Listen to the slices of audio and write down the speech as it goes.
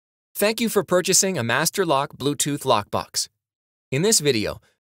Thank you for purchasing a Master Lock Bluetooth lockbox. In this video,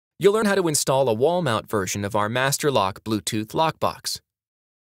 you'll learn how to install a wall mount version of our Master Lock Bluetooth lockbox.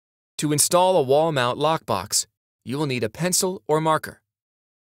 To install a wall mount lockbox, you will need a pencil or marker,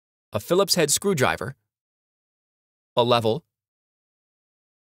 a Phillips head screwdriver, a level,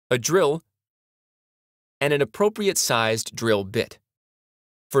 a drill, and an appropriate sized drill bit.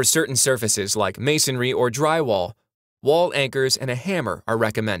 For certain surfaces like masonry or drywall, wall anchors and a hammer are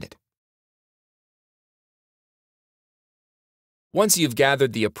recommended. Once you've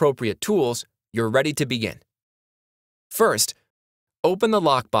gathered the appropriate tools, you're ready to begin. First, open the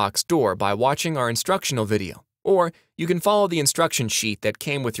lockbox door by watching our instructional video, or you can follow the instruction sheet that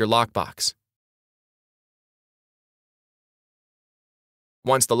came with your lockbox.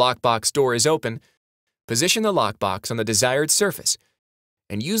 Once the lockbox door is open, position the lockbox on the desired surface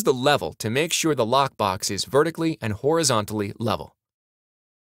and use the level to make sure the lockbox is vertically and horizontally level.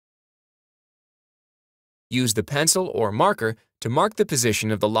 Use the pencil or marker to mark the position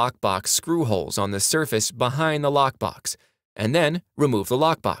of the lockbox screw holes on the surface behind the lockbox, and then remove the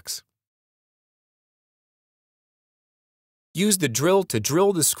lockbox. Use the drill to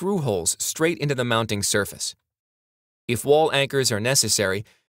drill the screw holes straight into the mounting surface. If wall anchors are necessary,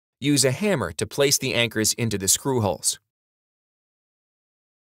 use a hammer to place the anchors into the screw holes.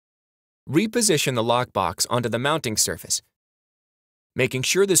 Reposition the lockbox onto the mounting surface, making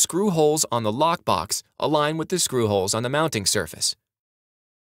sure the screw holes on the lockbox align with the screw holes on the mounting surface.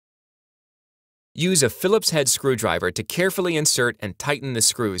 Use a Phillips head screwdriver to carefully insert and tighten the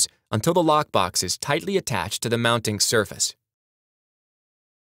screws until the lockbox is tightly attached to the mounting surface.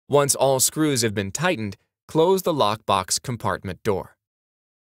 Once all screws have been tightened, close the lockbox compartment door.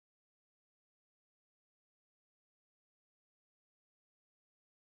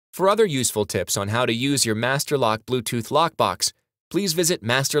 For other useful tips on how to use your Master Lock Bluetooth lockbox, please visit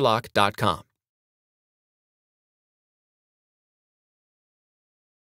masterlock.com.